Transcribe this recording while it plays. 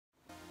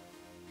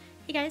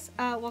Hey guys,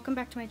 welcome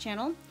back to my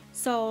channel.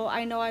 So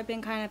I know I've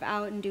been kind of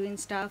out and doing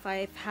stuff.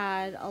 I've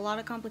had a lot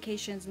of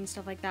complications and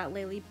stuff like that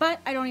lately,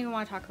 but I don't even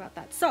want to talk about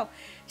that. So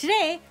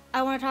today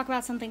I want to talk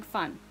about something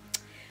fun.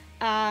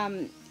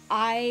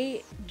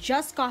 I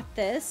just got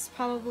this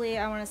probably,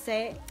 I want to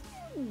say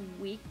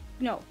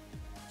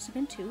it's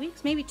been 2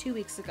 weeks, maybe 2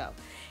 weeks ago.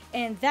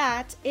 And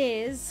that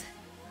is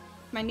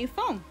my new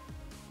phone.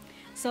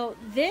 So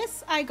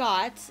this I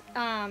got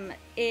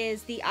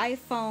is the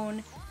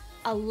iPhone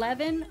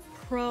 11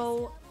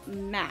 Pro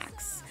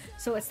Max.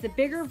 So it's the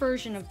bigger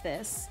version of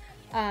this,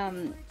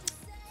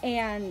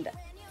 and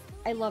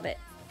I love it.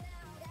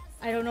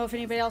 I don't know if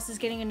anybody else is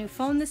getting a new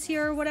phone this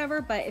year or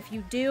whatever, but if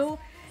you do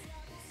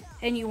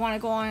and you want to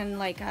go on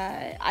like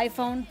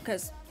iPhone,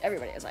 because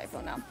everybody has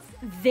iPhone now,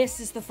 this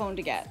is the phone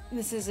to get.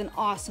 This is an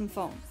awesome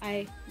phone.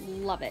 I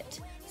love it.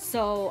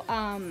 So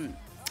I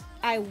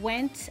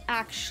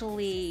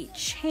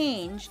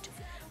changed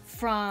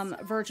from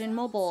Virgin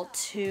Mobile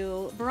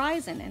to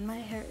Verizon, and my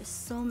hair is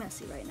so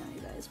messy right now, you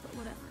guys, but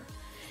whatever.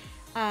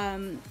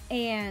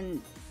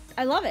 And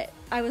I love it.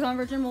 I was on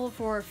Virgin Mobile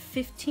for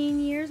 15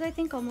 years, I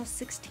think, almost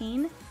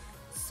 16.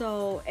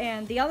 So,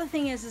 and the other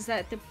thing is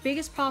that the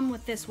biggest problem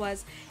with this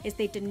is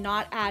they did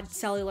not add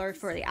cellular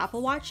for the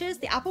Apple Watches.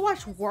 The Apple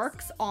Watch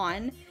works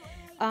on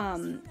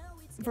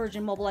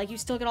Virgin Mobile, like you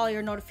still get all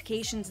your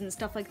notifications and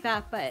stuff like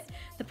that, but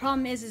the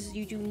problem is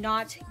you do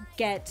not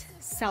get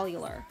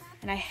cellular,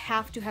 and I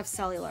have to have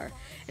cellular.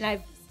 And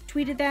I've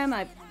tweeted them,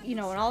 and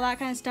all that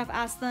kind of stuff,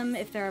 asked them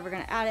if they're ever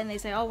going to add it, and they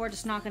say, oh, we're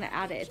just not going to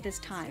add it at this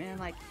time. And I'm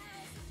like,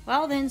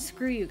 well, then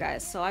screw you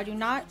guys. So I do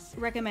not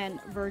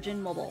recommend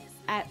Virgin Mobile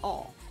at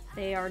all.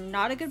 They are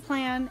not a good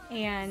plan,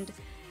 and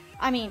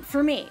I mean,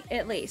 for me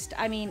at least.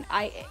 I mean,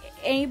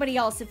 anybody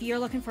else, if you're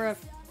looking for a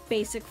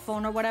basic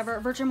phone or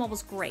whatever, Virgin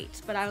Mobile's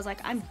great, but I was like,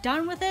 I'm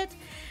done with it.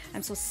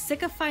 I'm so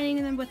sick of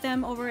fighting them with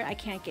them over it.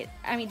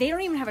 They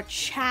don't even have a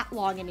chat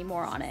log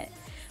anymore on it.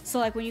 So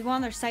like when you go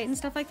on their site and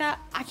stuff like that,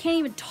 I can't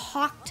even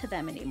talk to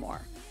them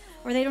anymore,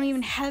 or they don't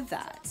even have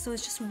that. So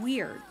it's just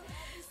weird.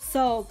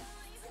 So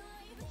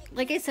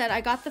like I said,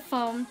 I got the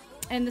phone,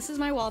 and this is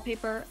my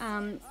wallpaper.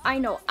 I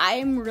know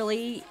I'm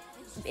really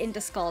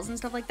into skulls and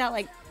stuff like that.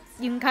 Like,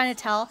 you can kind of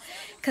tell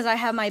because I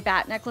have my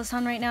bat necklace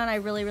on right now, and I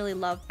really, really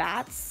love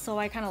bats. So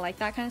I kind of like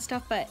that kind of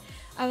stuff. But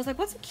I was like,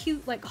 what's a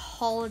cute, like,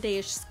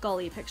 holiday-ish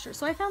scully picture?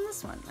 So I found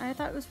this one. I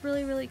thought it was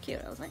really, really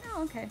cute. I was like,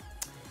 oh, okay.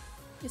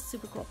 It's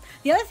super cool.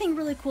 The other thing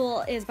really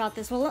cool is about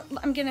this, well,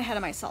 I'm getting ahead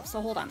of myself,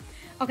 so hold on.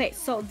 Okay,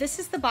 so this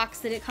is the box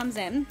that it comes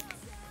in.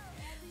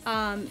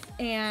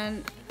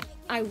 And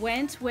I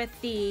went with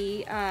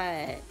the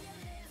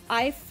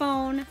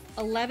iPhone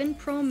 11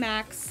 Pro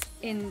Max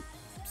in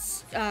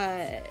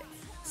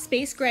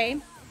space gray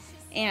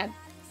and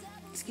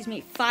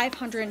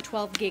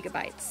 512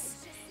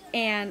 gigabytes,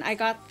 and I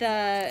got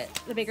the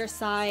bigger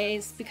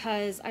size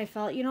because I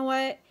felt, you know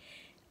what,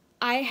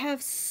 I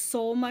have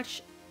so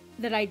much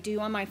that I do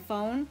on my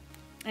phone.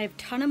 I have a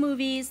ton of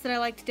movies that I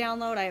like to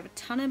download. I have a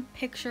ton of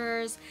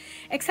pictures,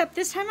 except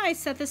this time I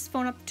set this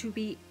phone up to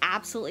be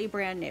absolutely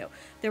brand new.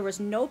 There was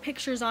no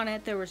pictures on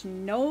it. There was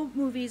no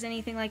movies,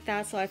 anything like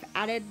that. So I've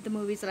added the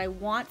movies that I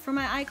want for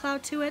my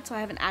iCloud to it. So I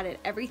haven't added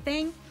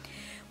everything,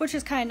 which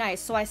is kind of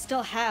nice. So I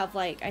still have,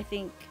 like, I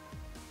think,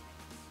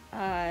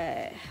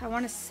 I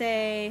want to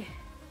say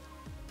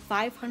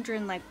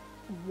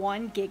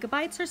 501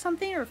 gigabytes or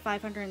something, or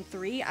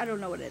 503. I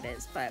don't know what it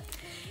is, but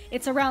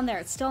it's around there.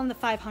 It's still in the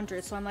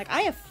 500. So I'm like,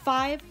 I have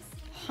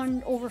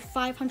over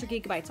 500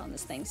 gigabytes on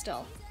this thing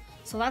still.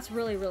 So that's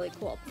really, really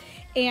cool.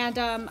 And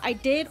I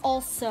did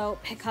also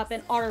pick up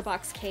an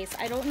OtterBox case.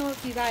 I don't know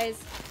if you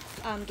guys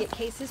get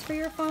cases for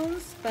your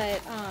phones, but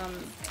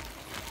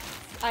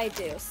I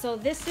do. So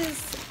this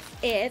is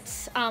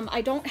it.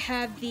 I don't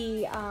have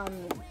the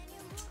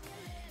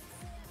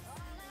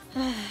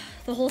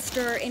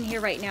holster in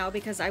here right now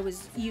because I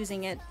was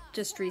using it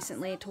just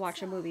recently to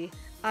watch a movie.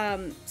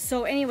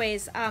 So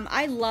anyways,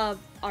 I love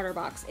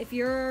OtterBox. If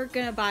you're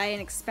gonna buy an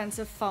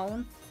expensive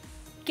phone,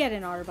 get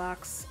an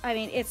OtterBox. I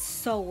mean, it's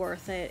so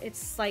worth it.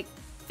 It's like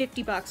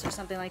 50 bucks or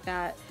something like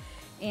that.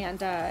 And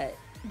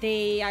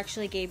they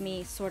actually gave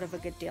me sort of a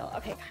good deal.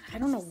 Okay, I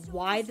don't know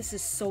why this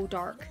is so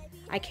dark.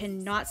 I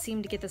cannot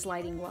seem to get this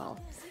lighting well.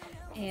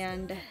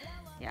 And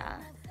yeah,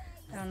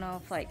 I don't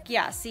know if, like,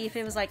 yeah, see if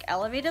it was like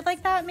elevated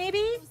like that,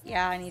 maybe?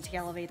 Yeah, I need to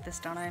elevate this,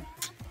 don't I?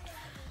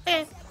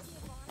 Okay.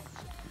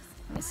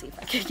 Let me see if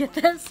I can get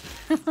this.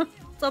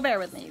 So bear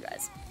with me, you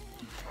guys.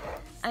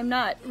 I'm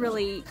not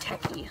really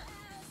techie,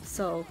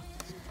 so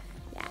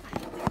yeah.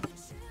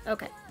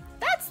 Okay,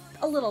 that's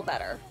a little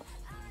better.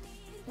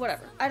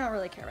 Whatever, I don't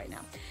really care right now.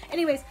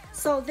 Anyways,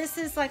 so this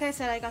is, like I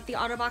said, I got the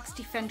OtterBox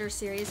Defender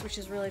series, which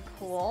is really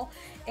cool,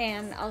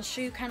 and I'll show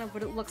you kind of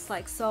what it looks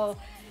like. So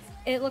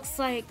it looks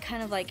like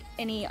kind of like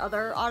any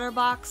other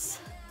OtterBox,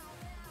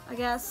 I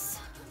guess.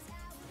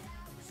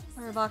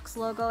 OtterBox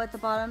logo at the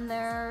bottom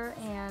there,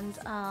 and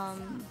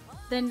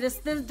then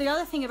the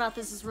other thing about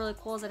this is really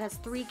cool is it has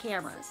 3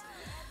 cameras.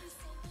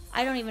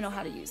 I don't even know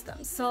how to use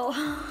them. So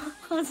I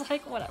was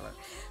like, whatever.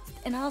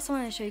 And I also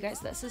want to show you guys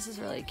this. This is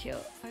really cute.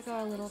 I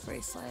got a little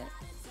bracelet,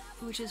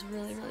 which is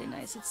really, really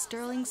nice. It's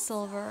sterling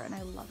silver and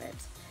I love it.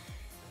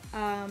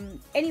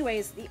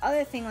 Anyways, the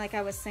other thing, like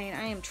I was saying,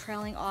 I am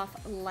trailing off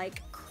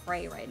like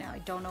cray right now. I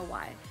don't know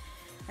why.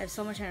 I have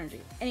so much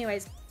energy.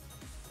 Anyways.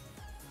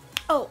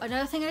 Oh,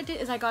 another thing I did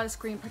is I got a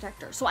screen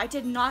protector. So I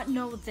did not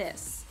know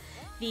this.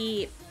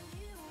 The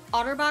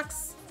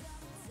OtterBox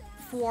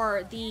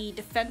for the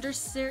Defender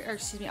series, or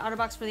excuse me,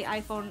 OtterBox for the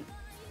iPhone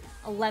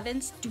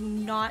 11s do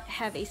not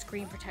have a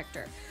screen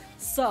protector.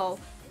 So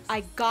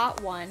I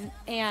got one,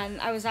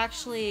 and I was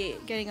actually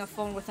getting a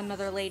phone with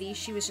another lady.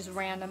 She was just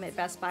random at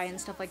Best Buy and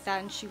stuff like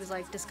that, and she was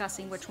like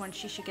discussing which one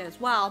she should get as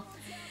well.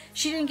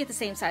 She didn't get the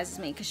same size as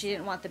me because she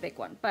didn't want the big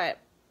one, but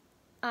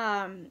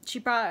she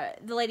brought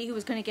the lady who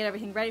was going to get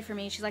everything ready for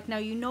me. She's like, now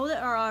you know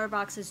that our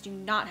OtterBoxes do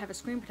not have a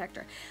screen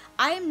protector.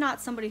 I am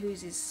not somebody who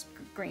uses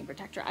screen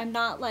protector. I'm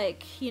not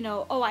like, you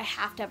know, oh, I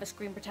have to have a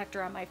screen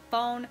protector on my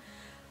phone.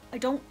 I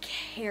don't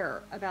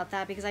care about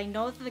that because I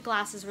know that the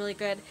glass is really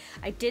good.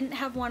 I didn't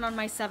have one on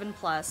my 7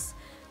 Plus,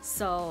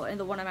 so, and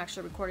the one I'm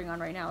actually recording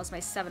on right now is my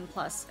 7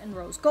 Plus in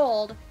rose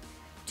gold.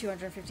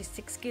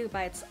 256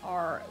 gigabytes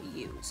are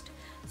used.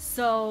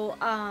 So,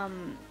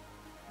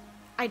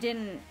 I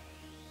didn't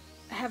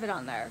have it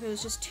on there. It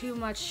was just too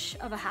much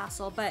of a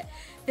hassle. But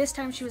this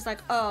time she was like,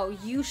 oh,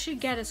 you should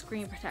get a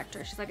screen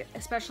protector. She's like,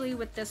 especially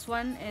with this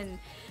one. And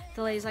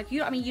the lady's like,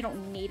 I mean, you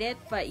don't need it,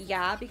 but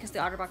yeah, because the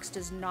OtterBox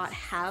does not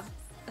have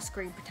a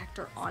screen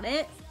protector on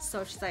it.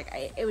 So she's like,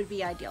 it would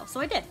be ideal.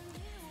 So I did.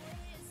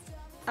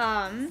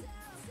 But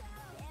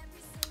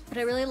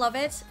I really love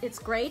it. It's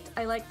great.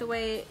 I like the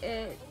way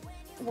it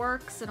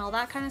works and all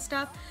that kind of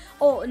stuff.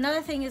 Oh,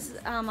 another thing is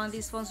on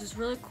these phones is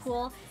really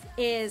cool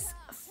is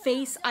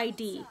Face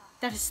ID.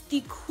 That is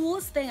the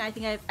coolest thing I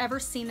think I've ever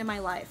seen in my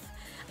life.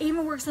 It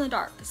even works in the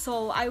dark.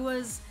 So I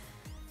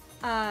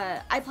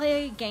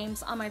play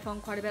games on my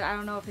phone quite a bit. I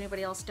don't know if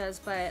anybody else does,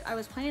 but I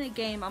was playing a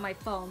game on my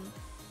phone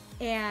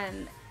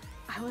and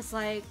I was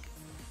like,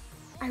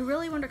 I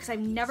really wonder, because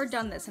I've never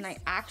done this and I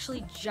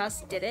actually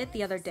just did it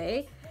the other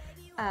day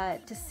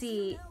to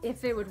see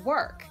if it would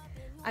work.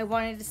 I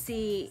wanted to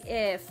see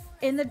if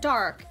in the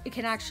dark it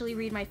can actually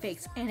read my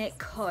face, and it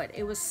could.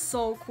 It was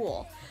so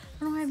cool.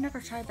 I don't know, I've never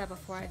tried that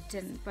before. I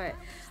didn't, but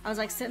I was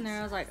like sitting there,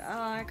 I was like,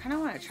 oh, I kind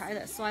of want to try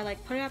this. So I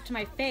like put it up to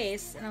my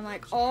face and I'm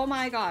like, oh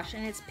my gosh,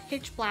 and it's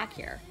pitch black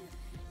here.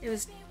 It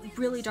was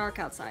really dark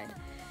outside,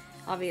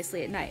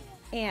 obviously at night,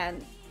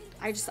 and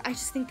I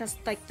just think that's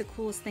like the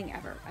coolest thing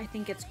ever. I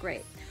think it's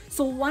great.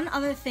 So one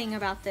other thing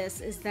about this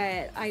is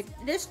that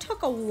this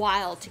took a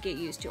while to get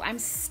used to. I'm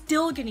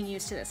still getting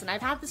used to this, and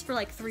I've had this for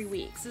like 3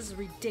 weeks. This is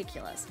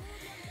ridiculous.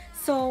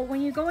 So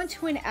when you go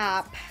into an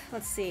app,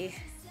 let's see,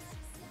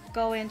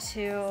 go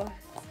into,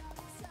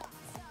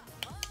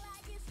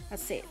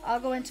 let's see, I'll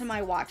go into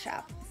my watch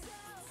app.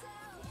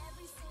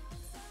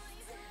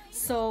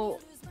 So,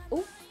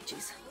 oh,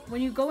 jeez.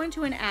 When you go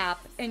into an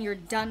app and you're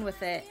done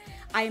with it,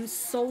 I am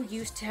so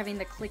used to having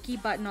the clicky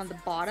button on the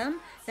bottom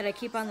that I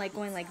keep on like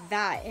going like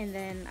that, and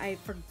then I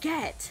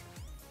forget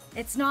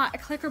it's not a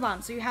clicker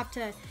bomb, so you have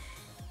to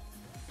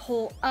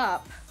pull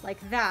up like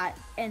that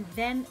and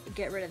then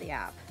get rid of the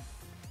app.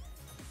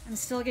 I'm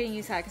still getting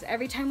used to that because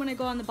every time when I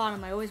go on the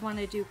bottom, I always want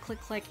to do click,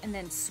 click, and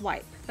then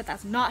swipe, but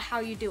that's not how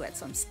you do it,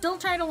 so I'm still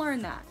trying to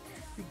learn that.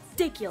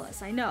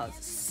 Ridiculous, I know, it's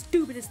the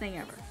stupidest thing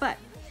ever, but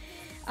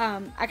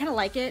I kind of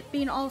like it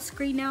being all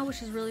screen now,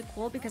 which is really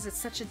cool because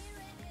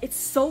it's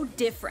so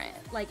different.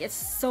 Like, it's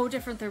so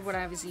different than what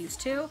I was used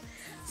to.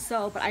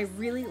 So, but I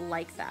really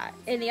like that.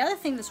 And the other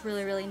thing that's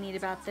really, really neat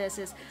about this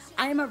is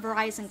I'm a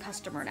Verizon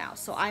customer now.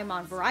 So I'm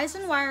on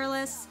Verizon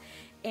Wireless,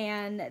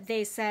 and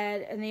they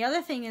said, and the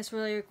other thing is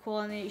really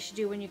cool and that you should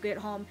do when you get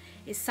home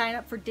is sign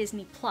up for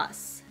Disney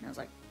Plus. And I was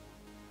like,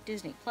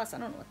 Disney Plus? I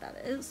don't know what that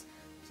is.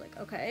 I was like,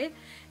 okay.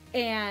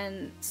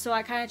 And so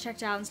I kind of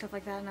checked out and stuff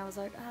like that, and I was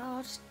like,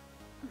 oh,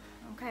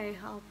 okay,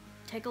 I'll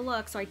take a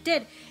look. So I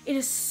did. It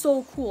is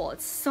so cool.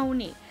 It's so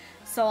neat.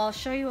 So I'll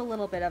show you a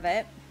little bit of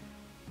it,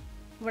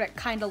 what it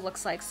kind of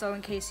looks like, so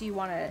in case you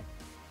want to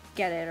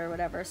get it or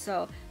whatever.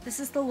 So this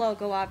is the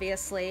logo,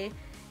 obviously,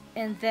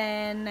 and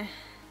then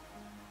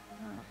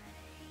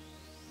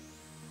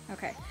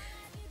okay,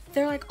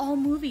 they're like all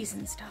movies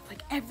and stuff,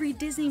 like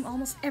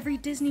almost every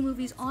Disney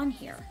movie's on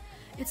here.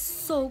 It's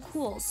so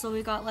cool. So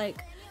we got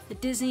like the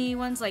Disney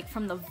ones, like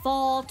from the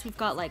vault. We've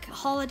got like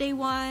holiday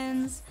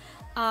ones.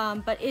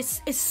 But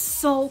it's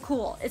so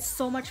cool. It's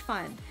so much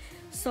fun.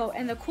 So,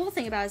 and the cool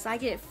thing about it is I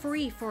get it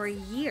free for a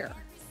year.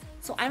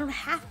 So I don't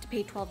have to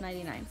pay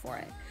 $12.99 for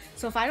it.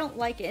 So if I don't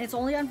like it, and it's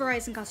only on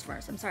Verizon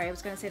customers. I'm sorry, I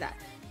was going to say that.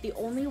 The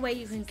only way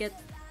you can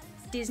get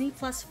Disney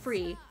Plus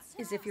free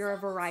is if you're a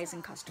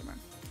Verizon customer.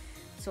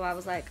 So I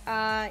was like,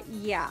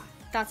 yeah,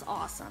 that's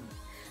awesome.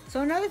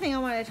 So another thing I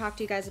wanted to talk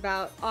to you guys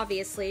about,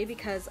 obviously,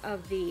 because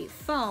of the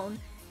phone,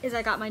 is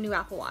I got my new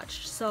Apple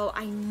Watch. So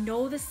I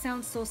know this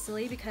sounds so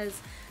silly because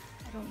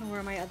I don't know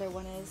where my other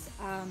one is.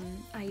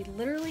 I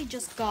literally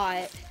just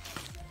got, if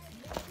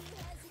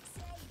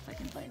I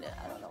can find it,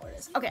 I don't know where it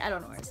is. Okay, I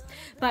don't know where it is.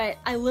 But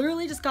I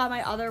literally just got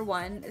my other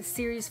one,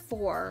 Series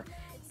 4,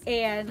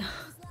 and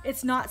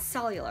it's not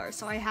cellular,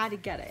 so I had to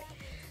get it.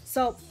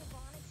 So,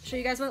 show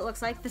you guys what it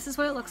looks like. This is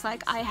what it looks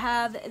like. I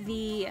have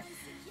the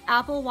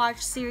Apple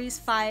Watch Series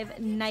 5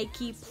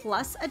 Nike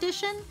Plus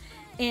Edition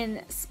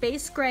in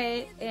space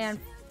gray and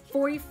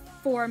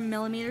 44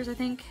 millimeters, I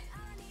think.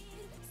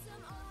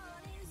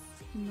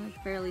 I can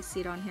barely see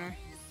it on here.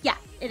 Yeah,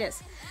 it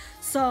is.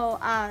 So,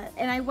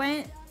 and I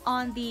went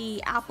on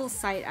the Apple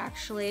site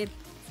actually,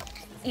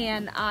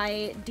 and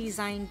I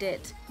designed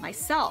it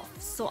myself.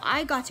 So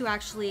I got to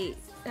actually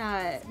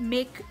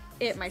make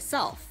it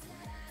myself.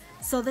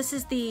 So this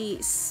is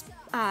the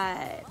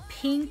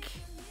pink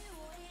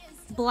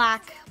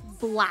black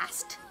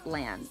blast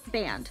band.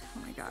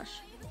 Oh my gosh.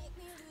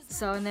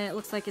 So, and then it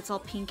looks like it's all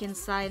pink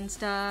inside and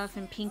stuff,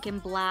 and pink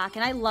and black,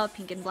 and I love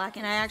pink and black,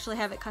 and I actually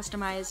have it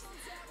customized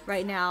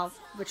right now,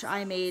 which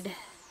I made,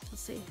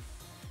 let's see,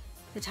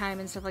 the time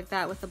and stuff like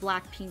that with the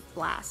black pink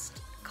blast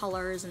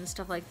colors and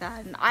stuff like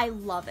that, and I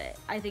love it.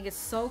 I think it's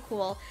so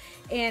cool,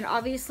 and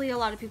obviously a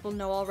lot of people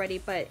know already,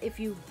 but if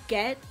you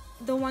get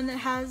the one that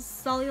has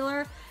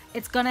cellular,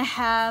 it's gonna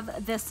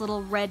have this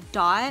little red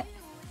dot.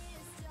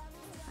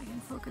 I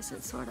can focus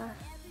it sorta,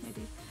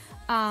 maybe.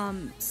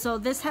 So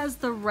this has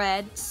the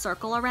red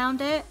circle around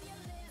it.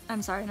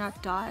 I'm sorry,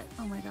 not dot.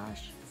 Oh my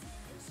gosh.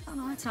 I don't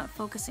know, it's not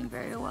focusing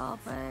very well,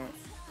 but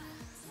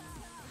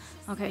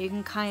okay, you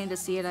can kind of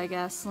see it, I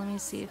guess. Let me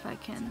see if I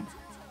can.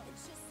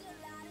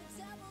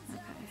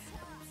 Okay.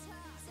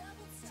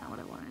 That's not what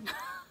I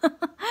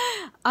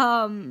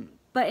wanted.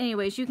 But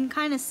anyways, you can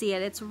kind of see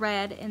it. It's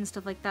red and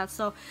stuff like that.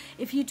 So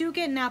if you do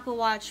get an Apple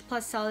Watch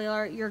plus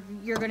cellular,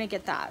 you're gonna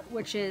get that,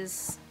 which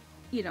is,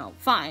 you know,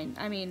 fine.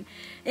 I mean,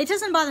 it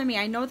doesn't bother me.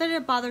 I know that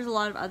it bothers a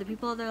lot of other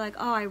people. They're like,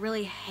 oh, I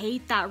really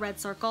hate that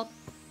red circle.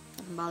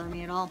 Doesn't bother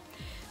me at all.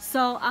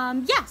 So,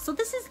 yeah, so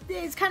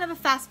it's kind of a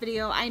fast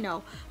video, I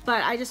know,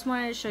 but I just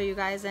wanted to show you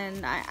guys,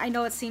 and I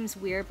know it seems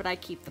weird, but I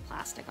keep the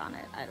plastic on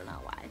it. I don't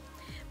know why.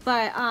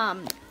 But,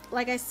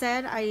 like I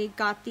said, I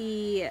got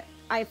the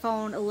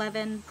iPhone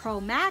 11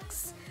 Pro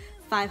Max,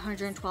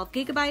 512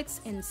 gigabytes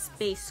in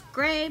space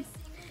gray,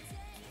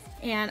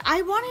 and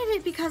I wanted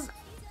it because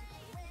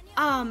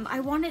I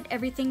wanted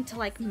everything to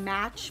like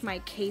match my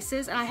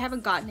cases, and I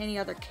haven't gotten any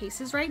other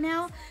cases right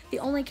now. The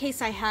only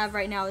case I have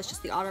right now is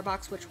just the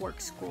OtterBox, which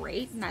works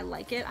great and I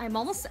like it. I'm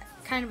almost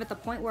kind of at the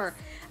point where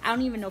I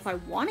don't even know if I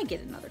want to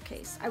get another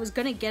case. I was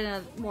gonna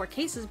get more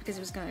cases because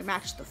it was gonna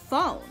match the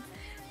phone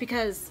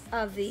because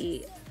of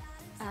the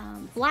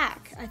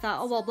black. I thought,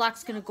 oh well,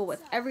 black's gonna go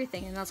with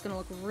everything and that's gonna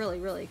look really,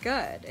 really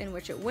good, in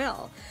which it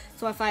will.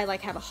 So if I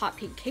like have a hot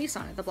pink case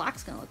on it, the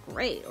black's gonna look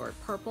great, or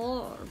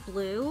purple or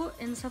blue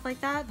and stuff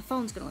like that. The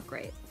phone's gonna look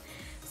great.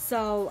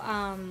 So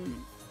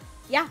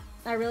yeah,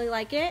 I really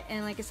like it,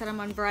 and like I said,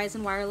 I'm on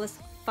Verizon Wireless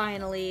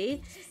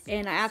finally,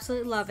 and I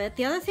absolutely love it.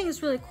 The other thing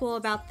that's really cool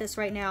about this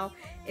right now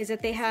is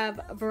that they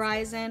have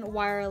Verizon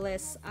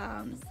Wireless,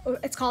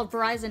 it's called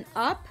Verizon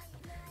Up,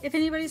 if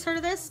anybody's heard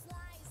of this.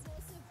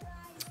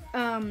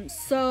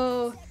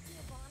 So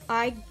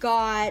I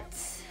got,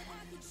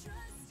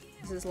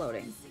 this is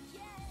loading,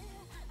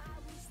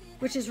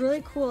 which is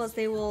really cool, is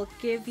they will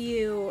give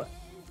you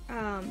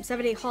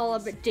 7-day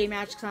holiday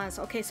match plans.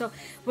 Okay, so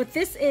what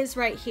this is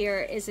right here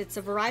is it's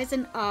a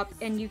Verizon Up,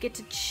 and you get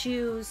to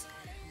choose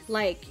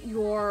like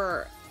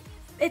your,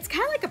 it's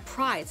kind of like a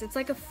prize. It's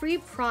like a free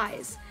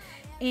prize,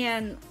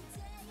 and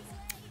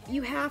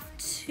you have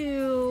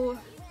to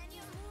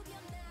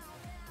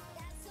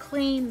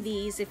claim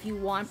these if you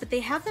want, but they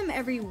have them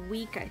every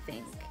week, I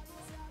think,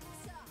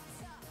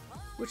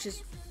 which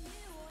is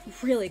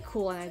really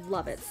cool, and I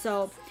love it.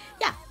 So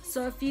yeah,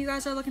 so if you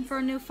guys are looking for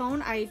a new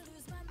phone, I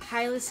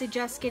highly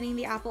suggest getting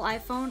the Apple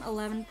iPhone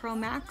 11 Pro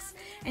Max,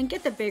 and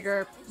get the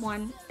bigger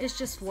one. It's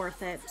just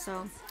worth it.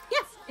 So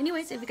yeah,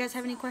 anyways, if you guys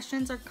have any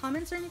questions or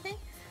comments or anything,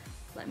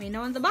 let me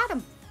know in the bottom.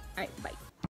 All right, bye.